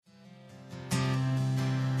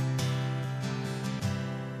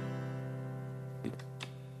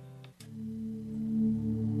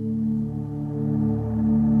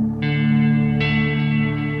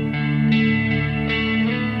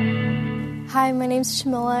Hi, my name's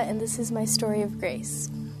Shamila, and this is my story of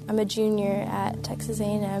grace. I'm a junior at Texas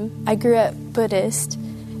A&M. I grew up Buddhist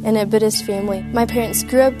in a Buddhist family. My parents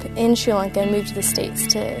grew up in Sri Lanka and moved to the States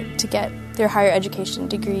to get their higher education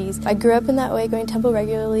degrees. I grew up in that way, going to temple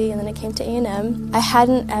regularly, and then I came to A&M. I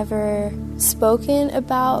hadn't ever spoken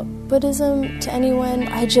about Buddhism to anyone.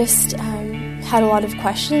 I just had a lot of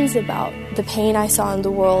questions about the pain I saw in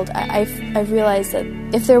the world. I realized that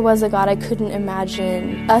if there was a God, I couldn't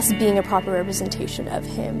imagine us being a proper representation of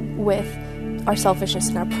Him with our selfishness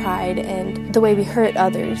and our pride and the way we hurt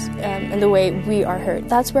others and the way we are hurt.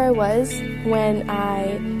 That's where I was when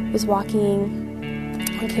I was walking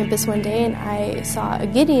on campus one day and I saw a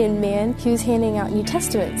Gideon man. He was handing out New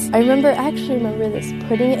Testaments. I actually remember this,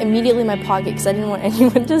 putting it immediately in my pocket because I didn't want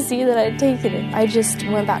anyone to see that I had taken it. I just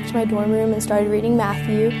went back to my dorm room and started reading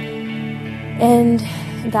Matthew, and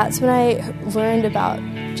that's when I learned about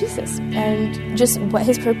Jesus and just what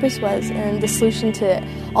His purpose was and the solution to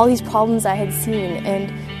all these problems I had seen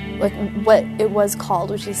and like what it was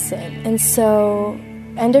called, which is sin. And so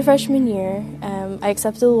end of freshman year, I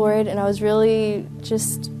accepted the Lord, and I was really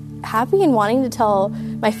just happy and wanting to tell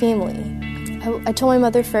my family. I told my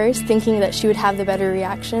mother first, thinking that she would have the better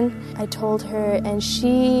reaction. I told her, and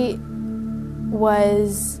she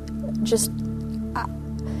was just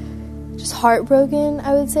heartbroken,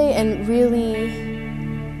 I would say, and really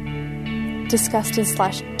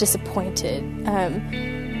disgusted/disappointed.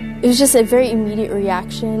 It was just a very immediate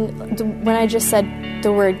reaction. When I just said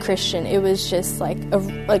the word Christian, it was just like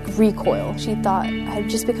recoil. She thought I'd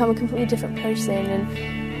just become a completely different person,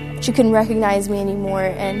 and she couldn't recognize me anymore.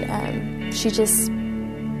 And she just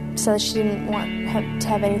said she didn't want to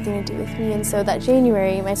have anything to do with me. And so that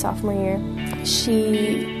January, my sophomore year,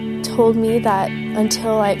 she told me that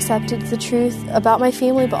until I accepted the truth about my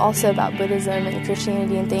family, but also about Buddhism and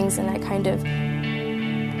Christianity and things, and I kind of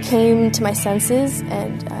came to my senses,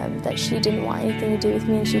 and that she didn't want anything to do with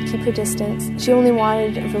me, and she would keep her distance. She only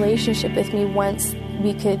wanted a relationship with me once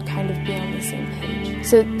we could kind of be on the same page.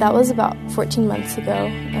 So that was about 14 months ago,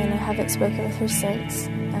 and I haven't spoken with her since.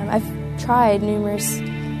 I've tried numerous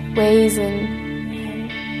ways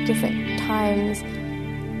and different times,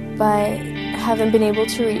 but haven't been able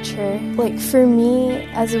to reach her. Like, for me,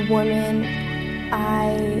 as a woman,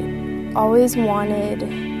 I always wanted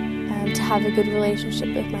to have a good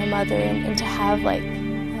relationship with my mother and to have what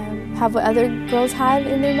other girls had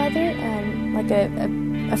in their mother, like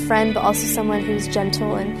a friend, but also someone who's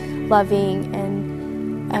gentle and loving, and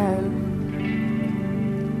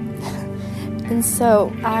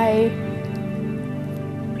so I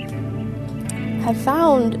have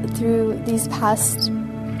found through these past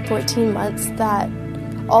 14 months that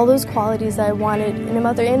all those qualities that I wanted in a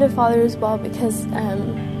mother and a father as well, because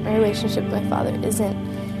my relationship with my father isn't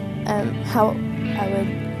how I would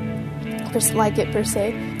like it per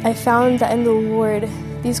se. I found that in the Lord,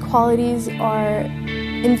 these qualities are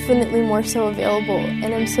infinitely more so available,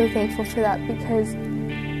 and I'm so thankful for that, because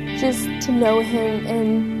just to know Him and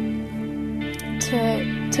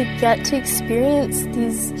to get to experience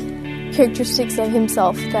these characteristics of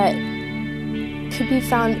Himself that could be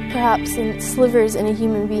found perhaps in slivers in a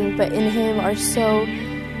human being, but in Him are so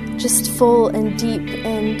just full and deep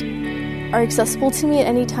and are accessible to me at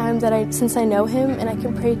any time since I know Him and I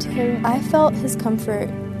can pray to Him. I felt His comfort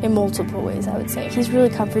in multiple ways, I would say. He's really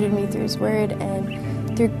comforted me through His Word and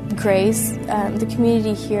through Grace. The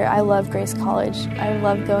community here, I love Grace College. I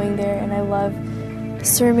love going there, and I love the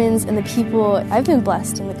sermons and the people. I've been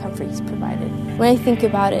blessed in the comfort He's provided. When I think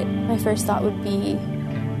about it, my first thought would be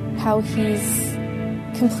how He's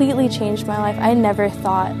completely changed my life. I never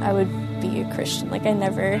thought I would be a Christian. I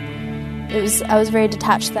was very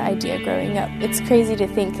detached to the idea growing up. It's crazy to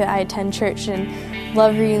think that I attend church and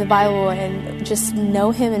love reading the Bible and just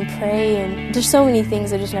know Him and pray, and there's so many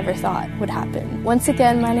things I just never thought would happen. Once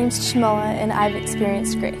again, my name's Shamila, and I've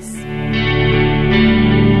experienced grace.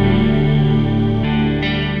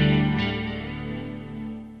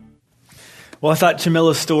 Well, I thought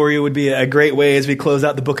Shamila's story would be a great way as we close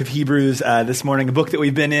out the book of Hebrews this morning, a book that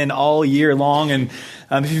we've been in all year long. And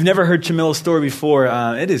if you've never heard Shamila's story before,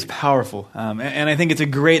 it is powerful. And I think it's a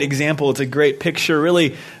great example. It's a great picture,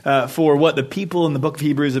 really, for what the people in the book of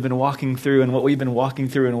Hebrews have been walking through and what we've been walking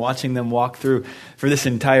through and watching them walk through for this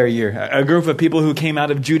entire year. A group of people who came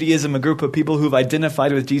out of Judaism, a group of people who've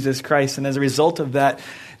identified with Jesus Christ. And as a result of that,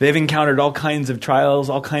 they've encountered all kinds of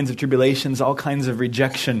trials, all kinds of tribulations, all kinds of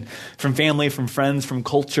rejection from family, from friends, from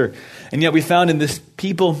culture. And yet we found in this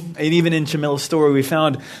people, and even in Shamila's story, we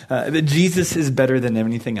found that Jesus is better than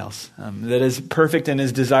anything else, that is perfect and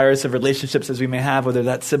is desirous of relationships as we may have, whether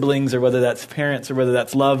that's siblings or whether that's parents or whether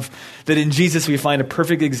that's love, that in Jesus we find a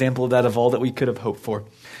perfect example of that, of all that we could have hoped for.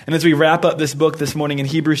 And as we wrap up this book this morning in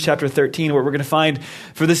Hebrews chapter 13, what we're going to find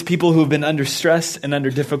for this people who have been under stress and under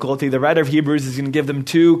difficulty, the writer of Hebrews is going to give them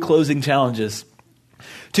two closing challenges.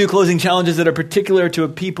 Two closing challenges that are particular to a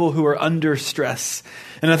people who are under stress.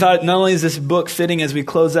 And I thought not only is this book fitting as we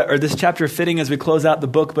close out, or this chapter fitting as we close out the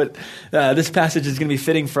book, but this passage is going to be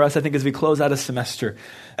fitting for us, I think, as we close out a semester.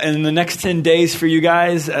 And the next 10 days for you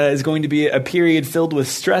guys is going to be a period filled with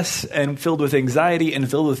stress and filled with anxiety and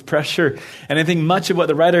filled with pressure. And I think much of what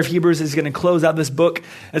the writer of Hebrews is going to close out this book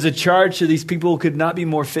as a charge to these people could not be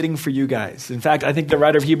more fitting for you guys. In fact, I think the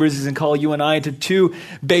writer of Hebrews is going to call you and I to two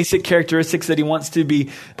basic characteristics that he wants to be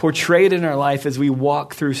portrayed in our life as we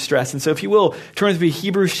walk through stress. And so if you will, turn to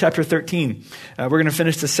Hebrews chapter 13. We're going to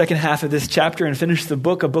finish the second half of this chapter and finish the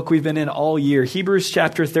book, a book we've been in all year. Hebrews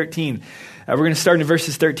chapter 13. We're going to start in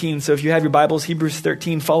verses 13. So if you have your Bibles, Hebrews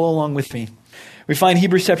 13, follow along with me. We find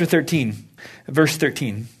Hebrews chapter 13, verse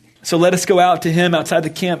 13. So let us go out to him outside the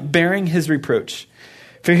camp, bearing his reproach.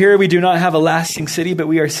 For here we do not have a lasting city, but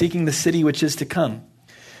we are seeking the city which is to come.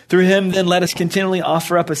 Through him, then, let us continually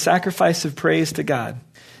offer up a sacrifice of praise to God.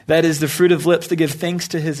 That is the fruit of lips to give thanks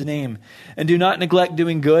to his name. And do not neglect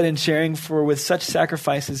doing good and sharing, for with such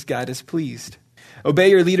sacrifices God is pleased. Obey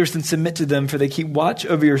your leaders and submit to them, for they keep watch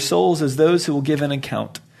over your souls as those who will give an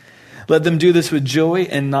account. Let them do this with joy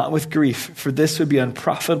and not with grief, for this would be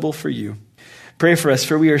unprofitable for you. Pray for us,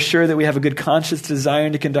 for we are sure that we have a good conscience,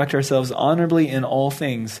 desiring to conduct ourselves honorably in all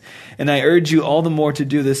things. And I urge you all the more to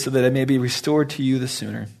do this, so that I may be restored to you the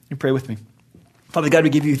sooner. You pray with me. Father God, we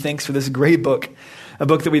give you thanks for this great book, a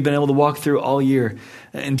book that we've been able to walk through all year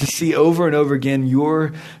and to see over and over again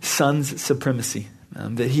your Son's supremacy.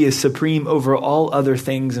 That he is supreme over all other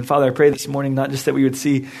things. And Father, I pray this morning, not just that we would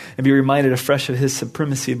see and be reminded afresh of his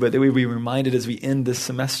supremacy, but that we would be reminded as we end this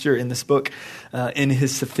semester in this book in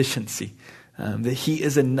his sufficiency, that he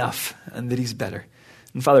is enough and that he's better.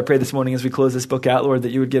 And Father, I pray this morning as we close this book out, Lord,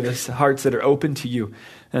 that you would give us hearts that are open to you.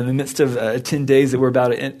 In the midst of 10 days that we're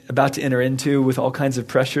about to enter into with all kinds of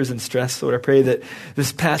pressures and stress, Lord, I pray that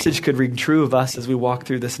this passage could ring true of us as we walk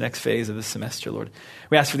through this next phase of this semester, Lord.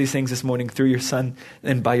 We ask for these things this morning through your Son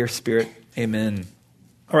and by your Spirit. Amen.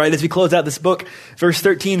 All right, as we close out this book, verse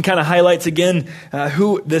 13 kind of highlights again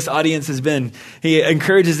who this audience has been. He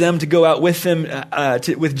encourages them to go out with him,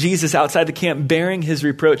 with Jesus outside the camp, bearing his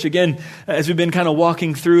reproach. Again, as we've been kind of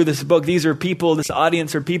walking through this book, these are people, this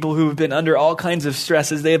audience are people who have been under all kinds of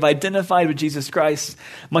stresses. They have identified with Jesus Christ,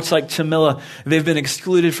 much like Camilla. They've been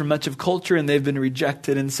excluded from much of culture and they've been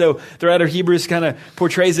rejected. And so the writer of Hebrews kind of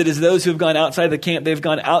portrays it as those who have gone outside the camp. They've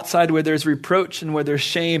gone outside where there's reproach and where there's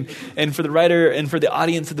shame. And for the writer and for the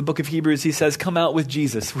audience of the book of Hebrews, he says, come out with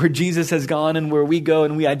Jesus, where Jesus has gone and where we go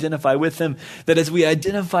and we identify with him. That as we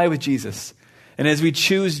identify with Jesus and as we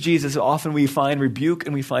choose Jesus, often we find rebuke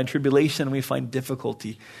and we find tribulation and we find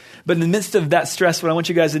difficulty. But in the midst of that stress, what I want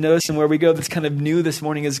you guys to notice and where we go that's kind of new this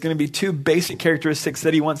morning is going to be two basic characteristics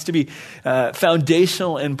that he wants to be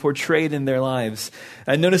foundational and portrayed in their lives.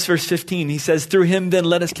 Notice verse 15. He says, through him then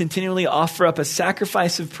let us continually offer up a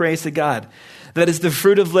sacrifice of praise to God. That is the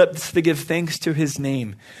fruit of lips to give thanks to his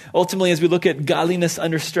name. Ultimately, as we look at godliness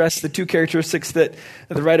under stress, the two characteristics that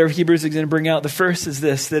the writer of Hebrews is going to bring out, the first is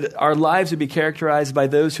this, that our lives would be characterized by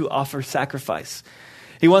those who offer sacrifice.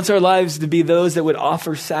 He wants our lives to be those that would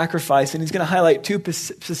offer sacrifice, and he's going to highlight two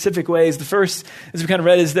specific ways. The first, as we kind of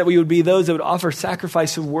read, is that we would be those that would offer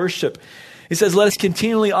sacrifice of worship. He says, let us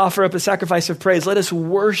continually offer up a sacrifice of praise. Let us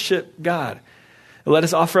worship God. Let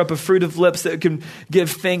us offer up a fruit of lips that can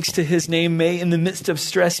give thanks to his name. May, in the midst of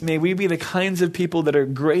stress, may we be the kinds of people that are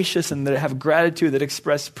gracious and that have gratitude, that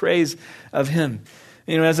express praise of him.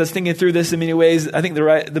 You know, as I was thinking through this in many ways, I think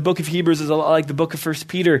the book of Hebrews is a lot like the book of 1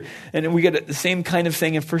 Peter. And we get the same kind of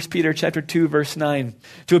thing in 1 Peter chapter 2, verse 9.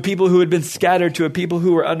 To a people who had been scattered, to a people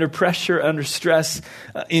who were under pressure, under stress,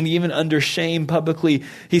 and even under shame publicly,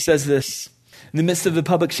 he says this, in the midst of the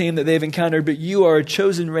public shame that they've encountered, but you are a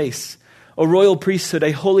chosen race, a royal priesthood,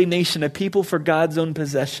 a holy nation, a people for God's own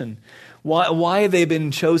possession. Why have they been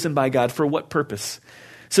chosen by God? For what purpose?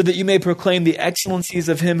 So that you may proclaim the excellencies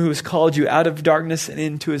of him who has called you out of darkness and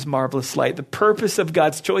into his marvelous light. The purpose of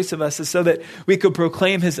God's choice of us is so that we could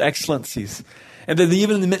proclaim his excellencies. And that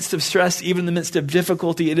even in the midst of stress, even in the midst of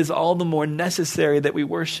difficulty, it is all the more necessary that we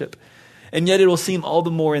worship. And yet it will seem all the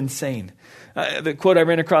more insane. The quote I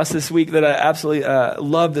ran across this week that I absolutely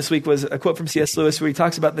loved this week was a quote from C.S. Lewis where he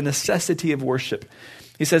talks about the necessity of worship.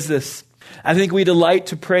 He says this, I think we delight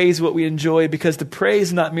to praise what we enjoy because the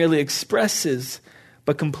praise not merely expresses,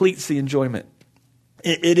 but completes the enjoyment.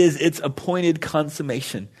 It is its appointed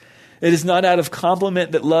consummation. It is not out of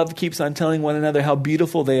compliment that love keeps on telling one another how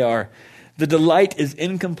beautiful they are. The delight is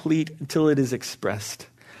incomplete until it is expressed.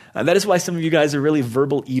 That is why some of you guys are really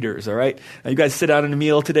verbal eaters, all right? You guys sit down at a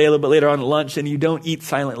meal today, a little bit later on at lunch, and you don't eat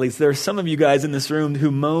silently. So there are some of you guys in this room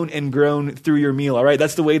who moan and groan through your meal, all right?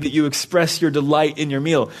 That's the way that you express your delight in your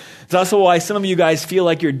meal. It's also why some of you guys feel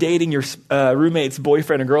like you're dating your roommate's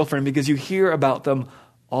boyfriend or girlfriend, because you hear about them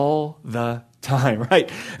all the time,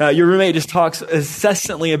 right? Your roommate just talks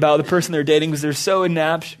incessantly about the person they're dating because they're so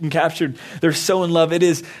encaptured, they're so in love. It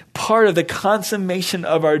is part of the consummation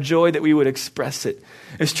of our joy that we would express it.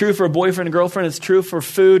 It's true for a boyfriend and girlfriend, it's true for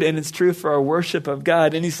food, and it's true for our worship of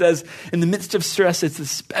God. And he says, in the midst of stress, it's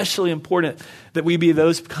especially important that we be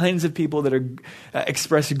those kinds of people that are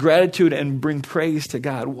express gratitude and bring praise to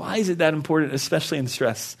God. Why is it that important, especially in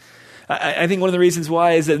stress? I think one of the reasons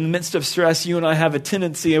why is that in the midst of stress, you and I have a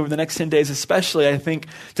tendency over the next 10 days especially, I think,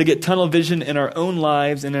 to get tunnel vision in our own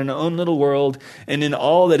lives and in our own little world and in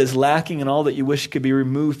all that is lacking and all that you wish could be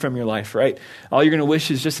removed from your life, right? All you're going to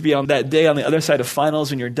wish is just to be on that day on the other side of finals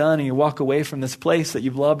when you're done and you walk away from this place that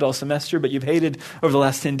you've loved all semester but you've hated over the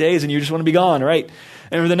last 10 days and you just want to be gone, right?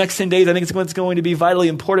 And over the next 10 days, I think it's what's going to be vitally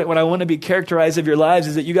important. What I want to be characterized of your lives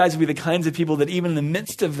is that you guys will be the kinds of people that even in the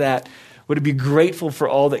midst of that would be grateful for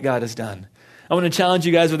all that God has done. I want to challenge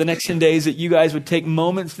you guys over the next 10 days that you guys would take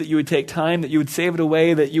moments, that you would take time, that you would save it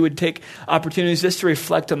away, that you would take opportunities just to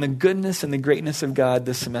reflect on the goodness and the greatness of God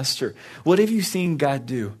this semester. What have you seen God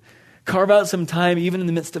do? Carve out some time, even in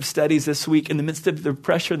the midst of studies this week, in the midst of the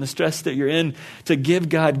pressure and the stress that you're in, to give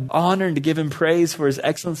God honor and to give him praise for his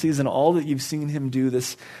excellencies and all that you've seen him do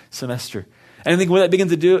this semester. And I think what that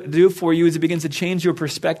begins to do for you is it begins to change your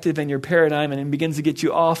perspective and your paradigm, and it begins to get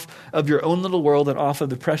you off of your own little world and off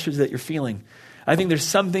of the pressures that you're feeling. I think there's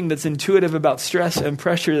something that's intuitive about stress and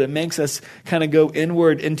pressure that makes us kind of go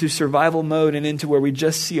inward into survival mode and into where we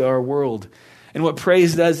just see our world. And what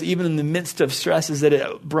praise does, even in the midst of stress, is that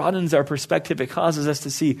it broadens our perspective. It causes us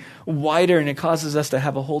to see wider, and it causes us to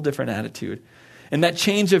have a whole different attitude. And that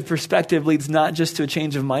change of perspective leads not just to a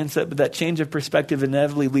change of mindset, but that change of perspective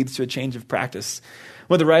inevitably leads to a change of practice.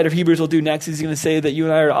 What the writer of Hebrews will do next is he's going to say that you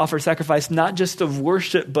and I are to offer sacrifice not just of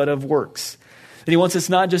worship, but of works. That he wants us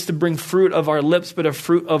not just to bring fruit of our lips, but a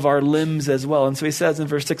fruit of our limbs as well. And so he says in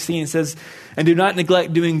verse 16, he says, and do not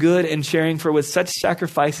neglect doing good and sharing, for with such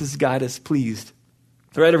sacrifices God is pleased.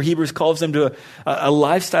 The writer of Hebrews calls them to a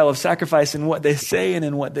lifestyle of sacrifice in what they say and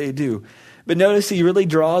in what they do. But notice he really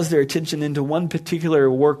draws their attention into one particular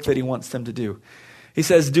work that he wants them to do. He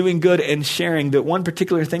says doing good and sharing, that one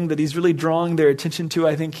particular thing that he's really drawing their attention to,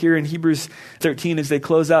 I think, here in Hebrews 13 as they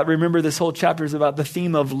close out. Remember, this whole chapter is about the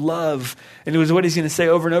theme of love. And it was what he's going to say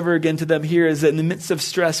over and over again to them here is that in the midst of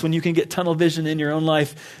stress, when you can get tunnel vision in your own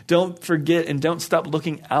life, don't forget and don't stop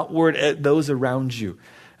looking outward at those around you.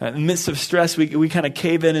 In the midst of stress, we kind of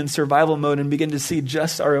cave in survival mode and begin to see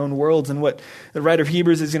just our own worlds. And what the writer of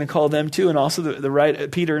Hebrews is going to call them to, and also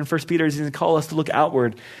Peter in 1 Peter is going to call us to look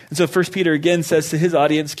outward. And so 1 Peter again says to his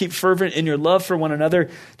audience, keep fervent in your love for one another,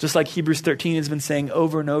 just like Hebrews 13 has been saying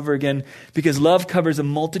over and over again, because love covers a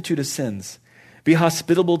multitude of sins. Be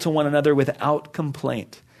hospitable to one another without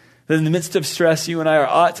complaint. That in the midst of stress, you and I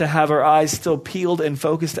ought to have our eyes still peeled and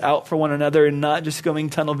focused out for one another and not just going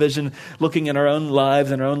tunnel vision, looking at our own lives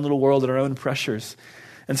and our own little world and our own pressures.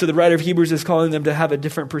 And so the writer of Hebrews is calling them to have a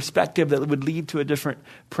different perspective that would lead to a different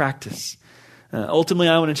practice. Ultimately,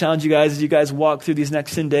 I want to challenge you guys as you guys walk through these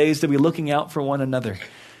next 10 days to be looking out for one another.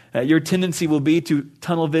 Your tendency will be to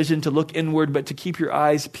tunnel vision, to look inward, but to keep your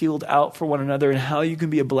eyes peeled out for one another and how you can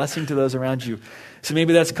be a blessing to those around you. So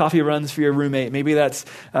maybe that's coffee runs for your roommate. Maybe that's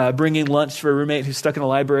bringing lunch for a roommate who's stuck in a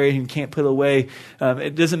library and can't put it away.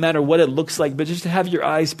 It doesn't matter what it looks like, but just to have your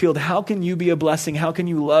eyes peeled. How can you be a blessing? How can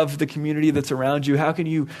you love the community that's around you? How can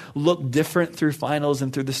you look different through finals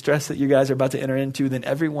and through the stress that you guys are about to enter into than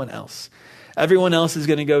everyone else? Everyone else is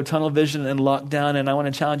going to go tunnel vision and lock down, and I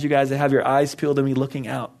want to challenge you guys to have your eyes peeled and be looking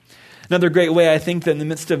out. Another great way, I think, that in the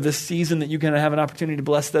midst of this season that you can have an opportunity to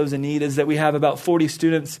bless those in need is that we have about 40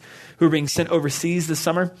 students who are being sent overseas this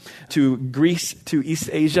summer to Greece, to East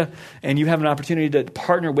Asia, and you have an opportunity to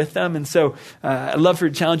partner with them. And so I'd love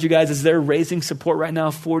to challenge you guys as they're raising support right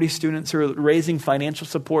now, 40 students who are raising financial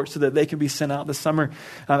support so that they can be sent out this summer.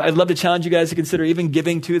 I'd love to challenge you guys to consider even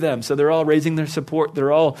giving to them. So they're all raising their support.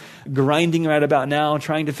 They're all grinding right about now,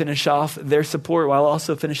 trying to finish off their support while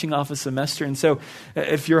also finishing off a semester. And so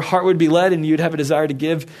if your heart would be led and you'd have a desire to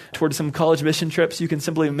give towards some college mission trips, you can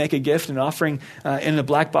simply make a gift, an offering in a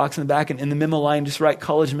black box in the back, and in the memo line, just write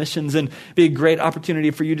college missions, and be a great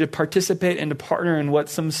opportunity for you to participate and to partner in what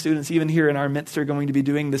some students, even here in our midst, are going to be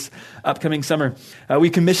doing this upcoming summer. We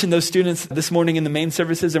commissioned those students this morning in the main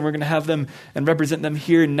services, and we're going to have them and represent them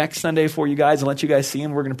here next Sunday for you guys and let you guys see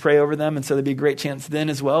them. We're going to pray over them, and so there'd be a great chance then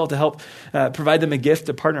as well to help provide them a gift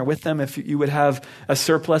to partner with them. If you would have a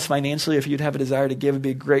surplus financially, if you'd have a desire to give, it'd be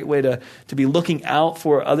a great way to be looking out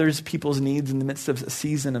for others, people's needs in the midst of a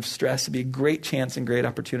season of stress. It'd be a great chance and great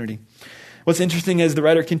opportunity. What's interesting as the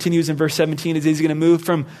writer continues in verse 17 is he's going to move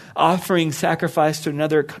from offering sacrifice to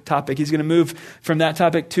another topic. He's going to move from that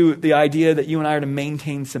topic to the idea that you and I are to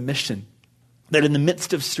maintain submission. That in the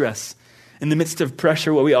midst of stress, in the midst of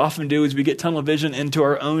pressure, what we often do is we get tunnel vision into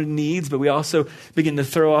our own needs, but we also begin to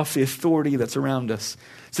throw off the authority that's around us.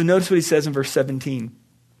 So notice what he says in verse 17.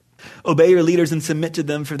 Obey your leaders and submit to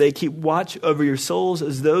them, for they keep watch over your souls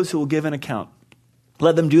as those who will give an account.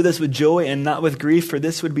 Let them do this with joy and not with grief, for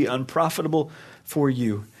this would be unprofitable for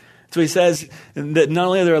you. So he says that not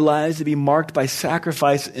only are their lives to be marked by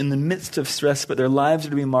sacrifice in the midst of stress, but their lives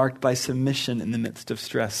are to be marked by submission in the midst of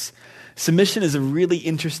stress. Submission is a really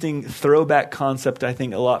interesting throwback concept, I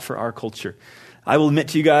think, a lot for our culture. I will admit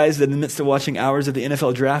to you guys that in the midst of watching hours of the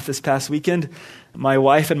NFL draft this past weekend, my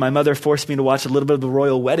wife and my mother forced me to watch a little bit of the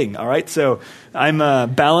royal wedding. All right, so I'm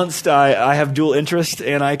balanced. I have dual interest,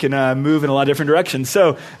 and I can move in a lot of different directions.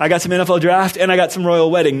 So I got some NFL draft, and I got some royal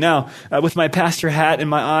wedding. Now, with my pastor hat in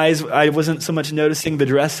my eyes, I wasn't so much noticing the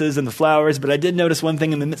dresses and the flowers, but I did notice one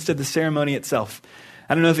thing in the midst of the ceremony itself.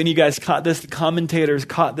 I don't know if any of you guys caught this, the commentators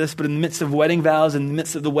caught this, but in the midst of wedding vows, in the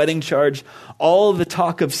midst of the wedding charge, all of the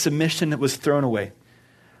talk of submission was thrown away.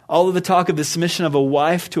 All of the talk of the submission of a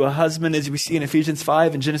wife to a husband, as we see in Ephesians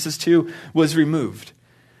 5 and Genesis 2, was removed.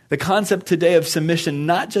 The concept today of submission,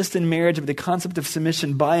 not just in marriage, but the concept of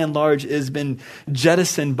submission by and large has been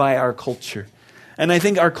jettisoned by our culture. And I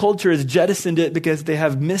think our culture has jettisoned it because they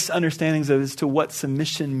have misunderstandings as to what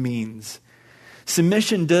submission means.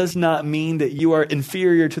 Submission does not mean that you are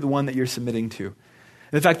inferior to the one that you're submitting to.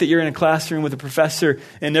 The fact that you're in a classroom with a professor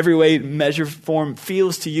in every way, measure, form,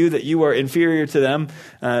 feels to you that you are inferior to them.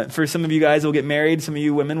 For some of you guys will get married. Some of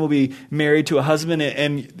you women will be married to a husband,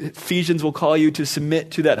 and Ephesians will call you to submit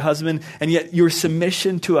to that husband. And yet your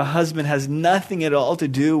submission to a husband has nothing at all to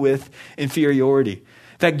do with inferiority.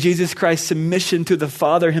 In fact, Jesus Christ's submission to the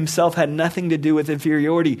Father himself had nothing to do with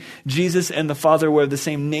inferiority. Jesus and the Father were of the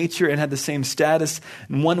same nature and had the same status,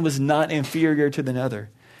 and one was not inferior to the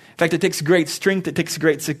other. In fact, it takes great strength, it takes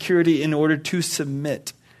great security in order to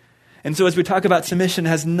submit. And so as we talk about submission, it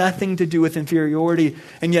has nothing to do with inferiority,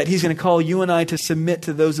 and yet he's going to call you and I to submit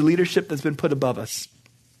to those leadership that's been put above us.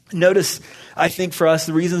 Notice, I think for us,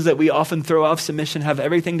 the reasons that we often throw off submission have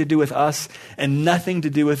everything to do with us and nothing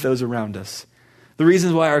to do with those around us. The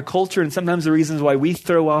reasons why our culture and sometimes the reasons why we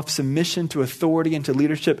throw off submission to authority and to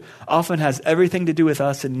leadership often has everything to do with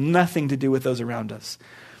us and nothing to do with those around us.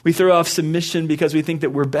 We throw off submission because we think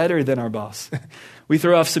that we're better than our boss. We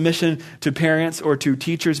throw off submission to parents or to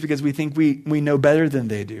teachers because we think we know better than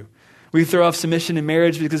they do. We throw off submission in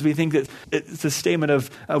marriage because we think that it's a statement of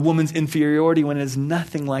a woman's inferiority when it is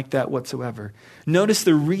nothing like that whatsoever. Notice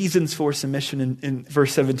the reasons for submission in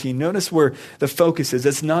verse 17. Notice where the focus is.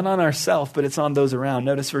 It's not on ourselves, but it's on those around.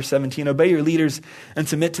 Notice verse 17. Obey your leaders and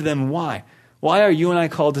submit to them. Why? Why are you and I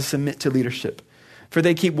called to submit to leadership? For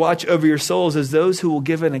they keep watch over your souls as those who will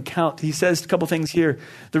give an account. He says a couple things here.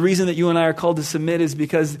 The reason that you and I are called to submit is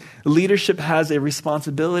because leadership has a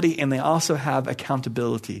responsibility and they also have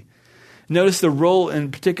accountability. Notice the role in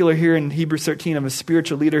particular here in Hebrews 13 of a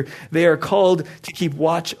spiritual leader. They are called to keep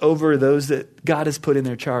watch over those that God has put in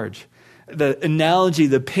their charge. The analogy,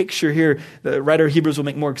 the picture here, the writer of Hebrews will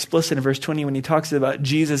make more explicit in verse 20 when he talks about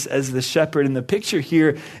Jesus as the shepherd. And the picture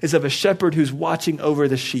here is of a shepherd who's watching over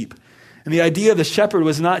the sheep. And the idea of the shepherd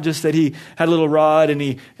was not just that he had a little rod and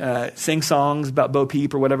he sang songs about Bo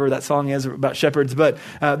Peep or whatever that song is about shepherds, but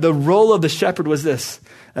the role of the shepherd was this,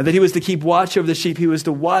 that he was to keep watch over the sheep. He was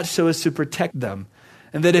to watch so as to protect them.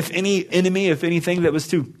 And that if any enemy, if anything that was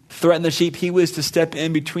to threaten the sheep, he was to step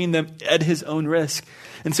in between them at his own risk.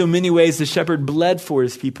 In so many ways, the shepherd bled for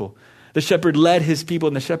his people. The shepherd led his people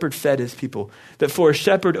and the shepherd fed his people. That for a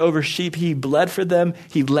shepherd over sheep, he bled for them,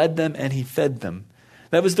 he led them, and he fed them.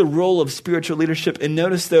 That was the role of spiritual leadership. And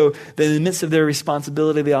notice, though, that in the midst of their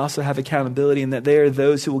responsibility, they also have accountability and that they are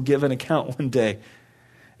those who will give an account one day.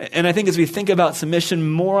 And I think as we think about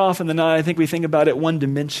submission, more often than not, I think we think about it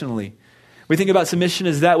one-dimensionally. We think about submission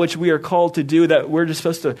as that which we are called to do, that we're just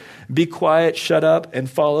supposed to be quiet, shut up, and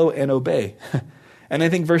follow and obey. And I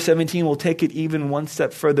think verse 17 will take it even one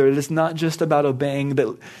step further. It is not just about obeying,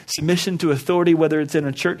 but submission to authority, whether it's in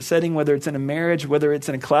a church setting, whether it's in a marriage, whether it's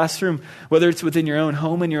in a classroom, whether it's within your own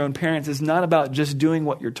home and your own parents, is not about just doing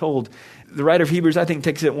what you're told. The writer of Hebrews, I think,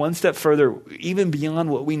 takes it one step further, even beyond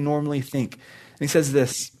what we normally think. And he says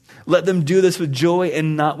this, let them do this with joy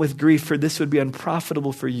and not with grief, for this would be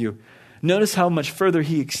unprofitable for you. Notice how much further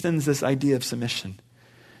he extends this idea of submission.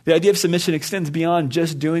 The idea of submission extends beyond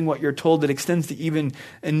just doing what you're told. It extends to even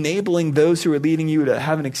enabling those who are leading you to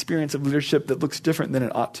have an experience of leadership that looks different than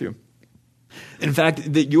it ought to. In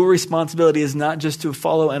fact, that your responsibility is not just to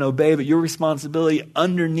follow and obey, but your responsibility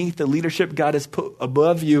underneath the leadership God has put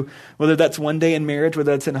above you, whether that's one day in marriage,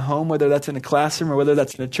 whether that's in a home, whether that's in a classroom, or whether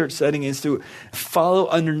that's in a church setting, is to follow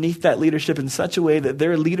underneath that leadership in such a way that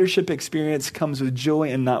their leadership experience comes with joy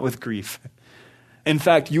and not with grief. In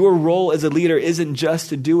fact, your role as a leader isn't just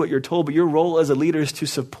to do what you're told, but your role as a leader is to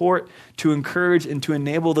support, to encourage, and to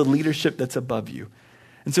enable the leadership that's above you.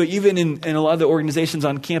 And so even in a lot of the organizations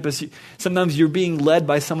on campus, sometimes you're being led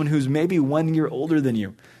by someone who's maybe 1 year older than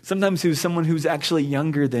you. Sometimes who's someone who's actually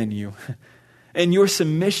younger than you. And your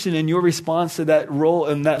submission and your response to that role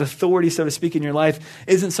and that authority, so to speak, in your life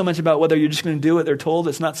isn't so much about whether you're just going to do what they're told.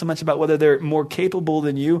 It's not so much about whether they're more capable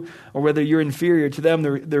than you or whether you're inferior to them.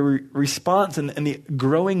 The response and the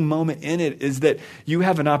growing moment in it is that you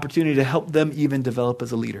have an opportunity to help them even develop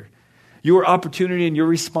as a leader. Your opportunity and your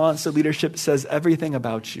response to leadership says everything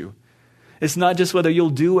about you. It's not just whether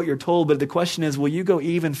you'll do what you're told, but the question is, will you go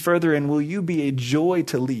even further and will you be a joy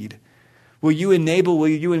to lead? Will you enable, will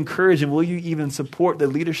you encourage, and will you even support the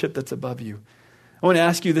leadership that's above you? I want to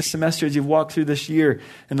ask you this semester as you've walked through this year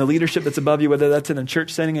and the leadership that's above you, whether that's in a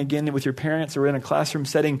church setting, again, with your parents or in a classroom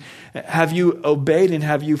setting, have you obeyed and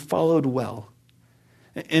have you followed well?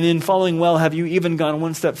 And in following well, have you even gone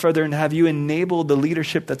one step further and have you enabled the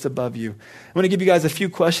leadership that's above you? I want to give you guys a few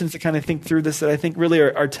questions to kind of think through this that I think really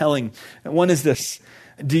are telling. One is this: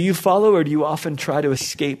 do you follow or do you often try to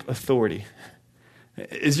escape authority?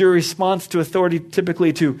 Is your response to authority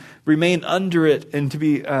typically to remain under it and to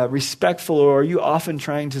be respectful, or are you often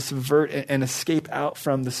trying to subvert and escape out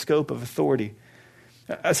from the scope of authority?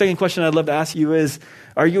 A second question I'd love to ask you is,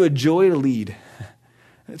 are you a joy to lead?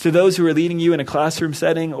 To those who are leading you in a classroom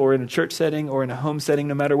setting or in a church setting or in a home setting,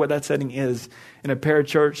 no matter what that setting is, in a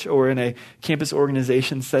parachurch or in a campus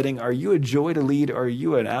organization setting, are you a joy to lead, or are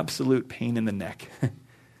you an absolute pain in the neck?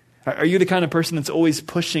 Are you the kind of person that's always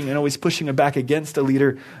pushing and always pushing back against a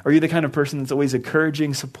leader? Are you the kind of person that's always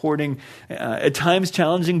encouraging, supporting, at times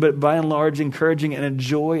challenging, but by and large encouraging, and a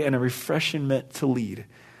joy and a refreshment to lead?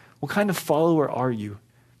 What kind of follower are you?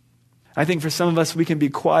 I think for some of us, we can be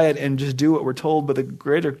quiet and just do what we're told, but the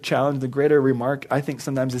greater challenge, the greater remark, I think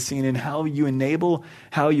sometimes is seen in how you enable,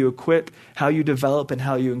 how you equip, how you develop, and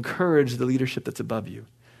how you encourage the leadership that's above you.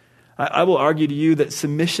 I will argue to you that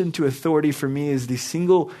submission to authority for me is the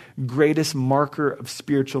single greatest marker of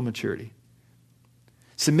spiritual maturity.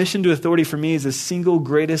 Submission to authority for me is the single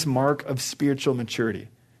greatest mark of spiritual maturity.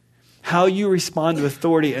 How you respond to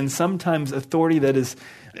authority, and sometimes authority that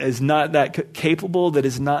is not that capable, that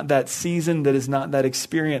is not that seasoned, that is not that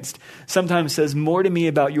experienced, sometimes says more to me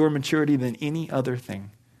about your maturity than any other thing.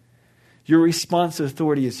 Your response to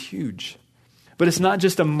authority is huge. But it's not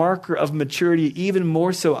just a marker of maturity. Even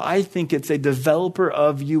more so, I think it's a developer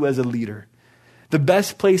of you as a leader. The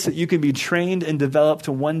best place that you can be trained and developed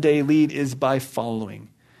to one day lead is by following.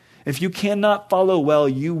 If you cannot follow well,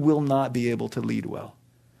 you will not be able to lead well.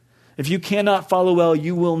 If you cannot follow well,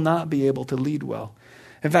 you will not be able to lead well.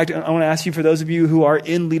 In fact, I want to ask you, for those of you who are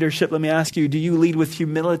in leadership, let me ask you, do you lead with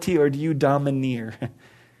humility or do you domineer?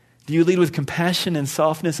 Do you lead with compassion and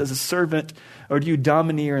softness as a servant, or do you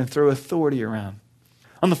domineer and throw authority around?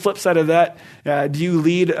 On the flip side of that, do you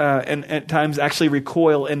lead and at times actually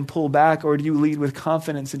recoil and pull back, or do you lead with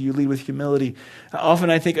confidence and do you lead with humility?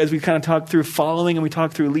 Often I think as we kind of talk through following and we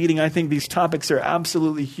talk through leading, I think these topics are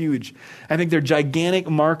absolutely huge. I think they're gigantic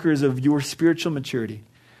markers of your spiritual maturity.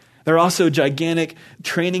 They're also gigantic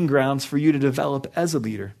training grounds for you to develop as a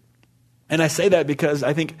leader. And I say that because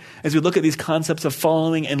I think as we look at these concepts of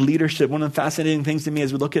following and leadership, one of the fascinating things to me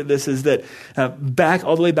as we look at this is that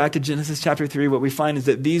all the way back to Genesis chapter 3, what we find is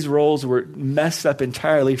that these roles were messed up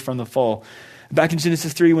entirely from the fall. Back in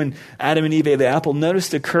Genesis 3, when Adam and Eve ate the apple, notice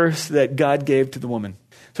the curse that God gave to the woman.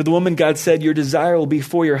 So the woman, God said, your desire will be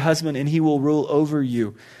for your husband and he will rule over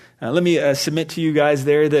you. Let me submit to you guys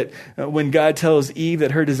there that when God tells Eve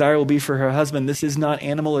that her desire will be for her husband, this is not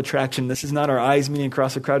animal attraction. This is not our eyes meeting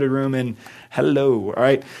across a crowded room and hello, all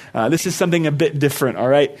right? This is something a bit different, all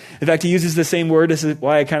right? In fact, he uses the same word. This is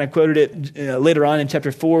why I kind of quoted it later on in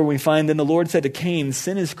chapter 4. We find, then the Lord said to Cain,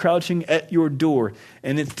 sin is crouching at your door,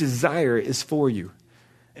 and its desire is for you.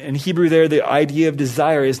 In Hebrew there, the idea of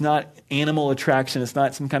desire is not animal attraction. It's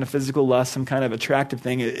not some kind of physical lust, some kind of attractive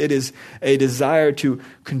thing. It is a desire to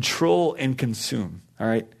control and consume, all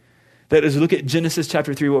right? That as we look at Genesis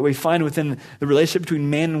chapter 3, what we find within the relationship between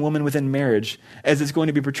man and woman within marriage, as it's going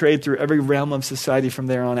to be portrayed through every realm of society from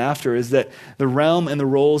there on after, is that the realm and the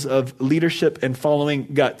roles of leadership and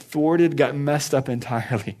following got thwarted, got messed up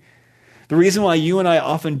entirely. The reason why you and I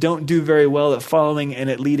often don't do very well at following and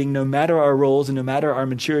at leading, no matter our roles and no matter our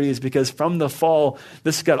maturity, is because from the fall,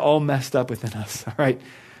 this got all messed up within us, all right?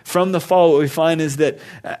 From the fall, what we find is that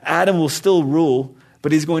Adam will still rule,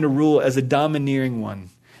 but he's going to rule as a domineering one.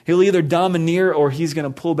 He'll either domineer or he's going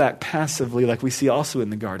to pull back passively, like we see also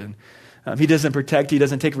in the garden. He doesn't protect, he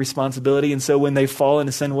doesn't take responsibility, and so when they fall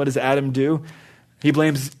into sin, what does Adam do? He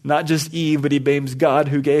blames not just Eve, but he blames God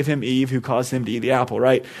who gave him Eve, who caused him to eat the apple,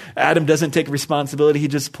 right? Adam doesn't take responsibility. He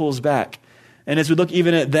just pulls back. And as we look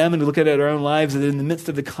even at them and we look at our own lives, in the midst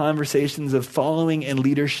of the conversations of following and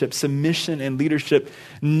leadership, submission and leadership,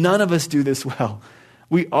 none of us do this well.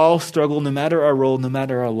 We all struggle no matter our role, no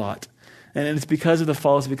matter our lot. And it's because of the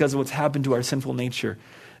fall, it's because of what's happened to our sinful nature.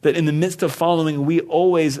 That in the midst of following, we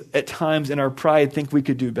always, at times in our pride, think we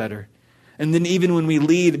could do better. And then even when we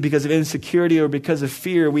lead because of insecurity or because of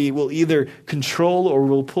fear, we will either control or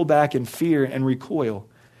we'll pull back in fear and recoil.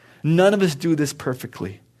 None of us do this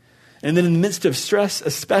perfectly. And then in the midst of stress,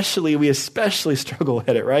 we especially struggle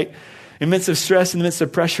at it, right? In the midst of stress, in the midst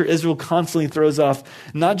of pressure, Israel constantly throws off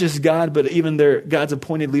not just God, but even God's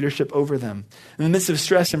appointed leadership over them. In the midst of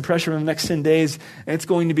stress and pressure in the next 10 days, it's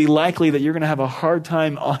going to be likely that you're going to have a hard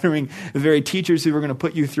time honoring the very teachers who are going to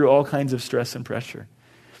put you through all kinds of stress and pressure.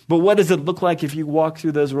 But what does it look like if you walk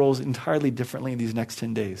through those roles entirely differently in these next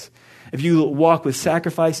 10 days? If you walk with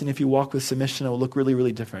sacrifice and if you walk with submission, it will look really,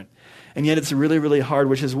 really different. And yet it's really, really hard,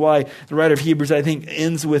 which is why the writer of Hebrews, I think,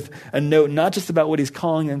 ends with a note not just about what he's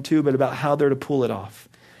calling them to, but about how they're to pull it off.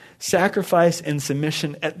 Sacrifice and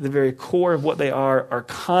submission at the very core of what they are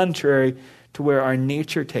contrary to where our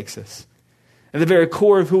nature takes us. At the very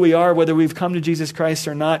core of who we are, whether we've come to Jesus Christ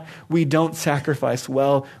or not, we don't sacrifice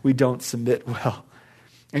well, we don't submit well.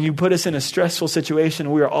 And you put us in a stressful situation,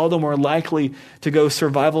 we are all the more likely to go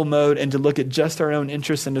survival mode and to look at just our own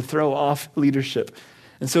interests and to throw off leadership.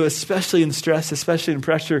 And so especially in stress, especially in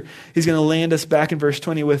pressure, he's going to land us back in verse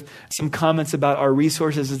 20 with some comments about our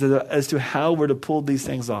resources as to how we're to pull these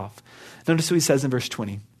things off. Notice what he says in verse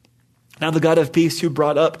 20. Now the God of peace who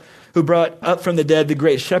brought up from the dead the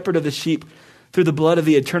great shepherd of the sheep through the blood of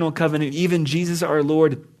the eternal covenant, even Jesus our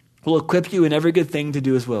Lord, will equip you in every good thing to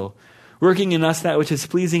do his will, working in us that which is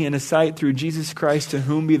pleasing in his sight through Jesus Christ, to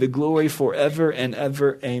whom be the glory forever and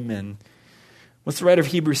ever. Amen. What's the writer of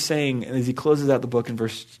Hebrews saying as he closes out the book in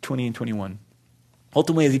verse 20 and 21?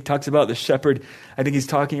 Ultimately, as he talks about the shepherd, I think he's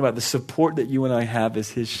talking about the support that you and I have as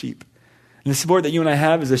his sheep. And the support that you and I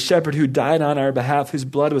have is a shepherd who died on our behalf, whose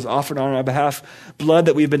blood was offered on our behalf. Blood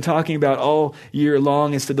that we've been talking about all year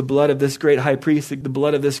long is to the blood of this great high priest, the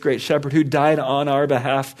blood of this great shepherd who died on our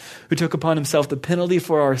behalf, who took upon himself the penalty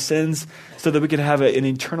for our sins so that we could have an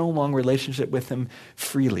eternal long relationship with him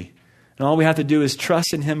freely. And all we have to do is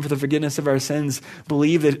trust in him for the forgiveness of our sins,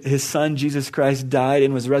 believe that his son, Jesus Christ, died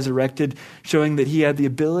and was resurrected, showing that he had the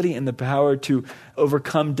ability and the power to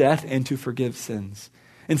overcome death and to forgive sins.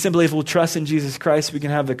 And simply, if we'll trust in Jesus Christ, we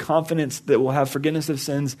can have the confidence that we'll have forgiveness of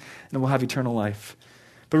sins and we'll have eternal life.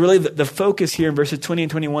 But really, the focus here in verses 20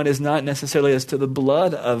 and 21 is not necessarily as to the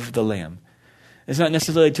blood of the lamb. It's not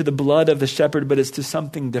necessarily to the blood of the shepherd, but it's to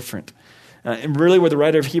something different. And really where the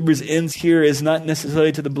writer of Hebrews ends here is not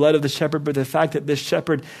necessarily to the blood of the shepherd, but the fact that this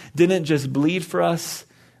shepherd didn't just bleed for us,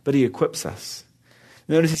 but he equips us.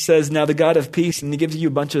 Notice he says, now the God of peace, and he gives you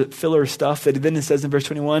a bunch of filler stuff that then it says in verse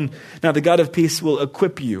 21, now the God of peace will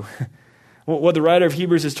equip you. What the writer of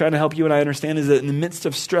Hebrews is trying to help you and I understand is that in the midst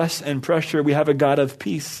of stress and pressure, we have a God of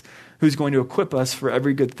peace who's going to equip us for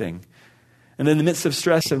every good thing. And in the midst of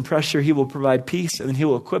stress and pressure, he will provide peace, and then he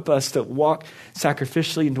will equip us to walk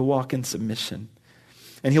sacrificially and to walk in submission.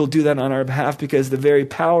 And he'll do that on our behalf because the very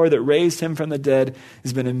power that raised him from the dead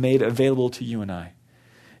has been made available to you and I.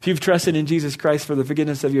 If you've trusted in Jesus Christ for the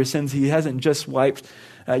forgiveness of your sins, he hasn't just wiped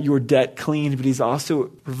your debt clean, but he's also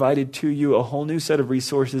provided to you a whole new set of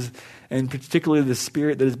resources, and particularly the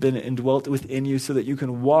Spirit that has been indwelt within you so that you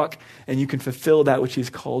can walk and you can fulfill that which he's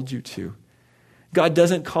called you to. God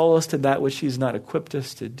doesn't call us to that which he's not equipped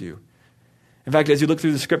us to do. In fact, as you look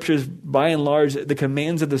through the scriptures, by and large, the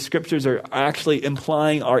commands of the scriptures are actually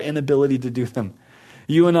implying our inability to do them.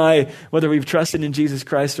 You and I, whether we've trusted in Jesus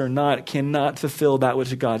Christ or not, cannot fulfill that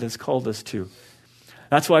which God has called us to.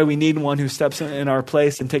 That's why we need one who steps in our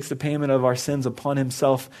place and takes the payment of our sins upon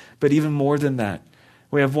himself. But even more than that,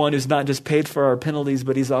 we have one who's not just paid for our penalties,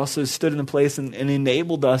 but he's also stood in a place and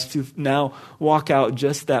enabled us to now walk out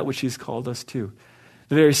just that which he's called us to.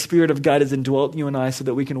 The very Spirit of God has indwelt you and I so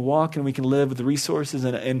that we can walk and we can live with the resources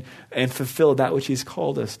and fulfill that which he's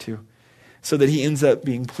called us to, so that he ends up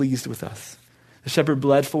being pleased with us. The shepherd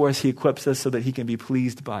bled for us. He equips us so that he can be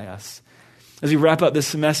pleased by us. As we wrap up this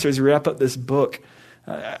semester, as we wrap up this book,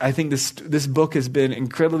 I think this book has been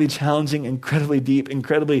incredibly challenging, incredibly deep,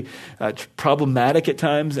 incredibly problematic at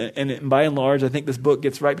times. And by and large, I think this book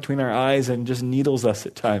gets right between our eyes and just needles us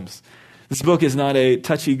at times. This book is not a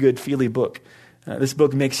touchy, good, feely book. This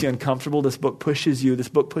book makes you uncomfortable. This book pushes you. This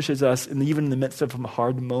book pushes us, and even in the midst of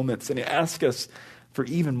hard moments. And it asks us for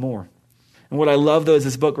even more. And what I love, though, as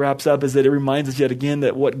this book wraps up, is that it reminds us yet again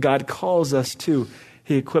that what God calls us to,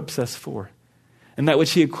 he equips us for. And that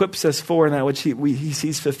which he equips us for and that which he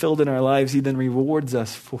sees fulfilled in our lives, he then rewards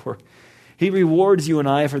us for. He rewards you and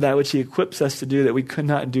I for that which he equips us to do that we could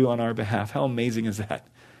not do on our behalf. How amazing is that?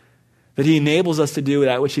 That he enables us to do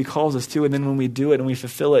that which he calls us to, and then when we do it and we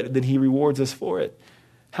fulfill it, then he rewards us for it.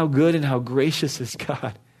 How good and how gracious is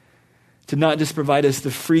God to not just provide us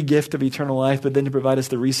the free gift of eternal life, but then to provide us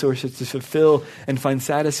the resources to fulfill and find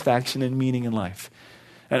satisfaction and meaning in life.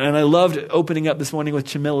 And I loved opening up this morning with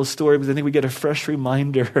Chamila's story because I think we get a fresh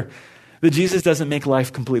reminder that Jesus doesn't make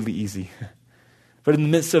life completely easy. But in the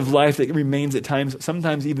midst of life that remains at times,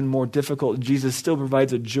 sometimes even more difficult, Jesus still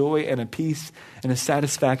provides a joy and a peace and a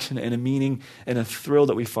satisfaction and a meaning and a thrill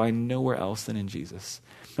that we find nowhere else than in Jesus.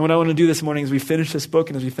 And what I want to do this morning as we finish this book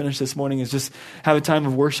and as we finish this morning is just have a time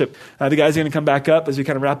of worship. The guys are going to come back up as we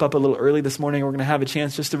kind of wrap up a little early this morning. We're going to have a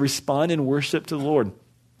chance just to respond in worship to the Lord.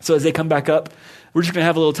 So as they come back up, we're just going to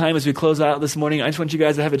have a little time as we close out this morning. I just want you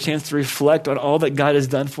guys to have a chance to reflect on all that God has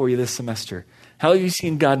done for you this semester. How have you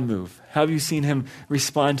seen God move? How have you seen him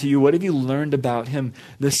respond to you? What have you learned about him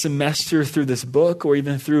this semester through this book or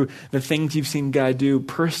even through the things you've seen God do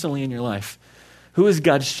personally in your life? Who has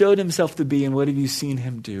God showed himself to be and what have you seen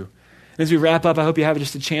him do? And as we wrap up, I hope you have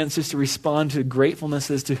just a chance just to respond to gratefulness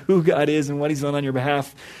as to who God is and what he's done on your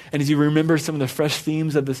behalf. And as you remember some of the fresh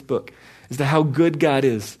themes of this book as to how good God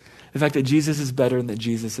is, the fact that Jesus is better and that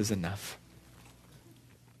Jesus is enough.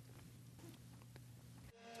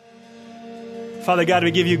 Father God,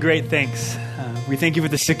 we give you great thanks. We thank you for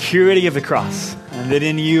the security of the cross, and that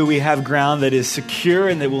in you we have ground that is secure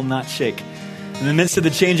and that will not shake. In the midst of the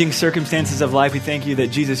changing circumstances of life, we thank you that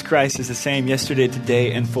Jesus Christ is the same yesterday,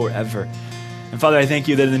 today, and forever. And Father, I thank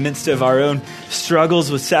you that in the midst of our own struggles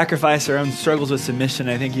with sacrifice, our own struggles with submission,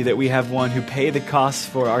 I thank you that we have one who paid the cost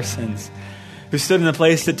for our sins, who stood in the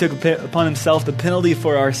place that took upon himself the penalty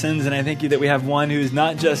for our sins. And I thank you that we have one who has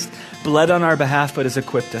not just bled on our behalf, but has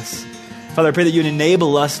equipped us. Father, I pray that you'd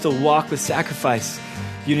enable us to walk with sacrifice.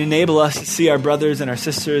 You'd enable us to see our brothers and our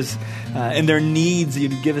sisters and their needs.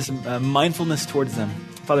 You'd give us mindfulness towards them.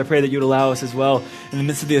 Father, I pray that you'd allow us as well, in the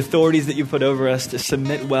midst of the authorities that you put over us, to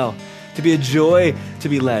submit well, to be a joy to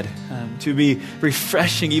be led, to be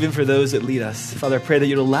refreshing even for those that lead us. Father, I pray that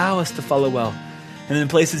you'd allow us to follow well. And in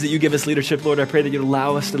places that you give us leadership, Lord, I pray that you'd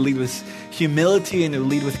allow us to lead with humility and to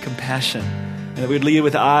lead with compassion. And that we'd lead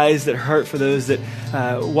with eyes that hurt for those that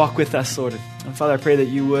walk with us, Lord. And Father, I pray that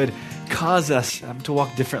you would cause us to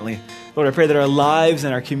walk differently. Lord, I pray that our lives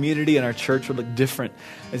and our community and our church would look different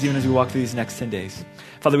even as we walk through these next 10 days.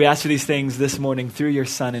 Father, we ask for these things this morning through your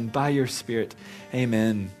Son and by your Spirit.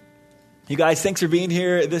 Amen. You guys, thanks for being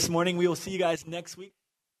here this morning. We will see you guys next week.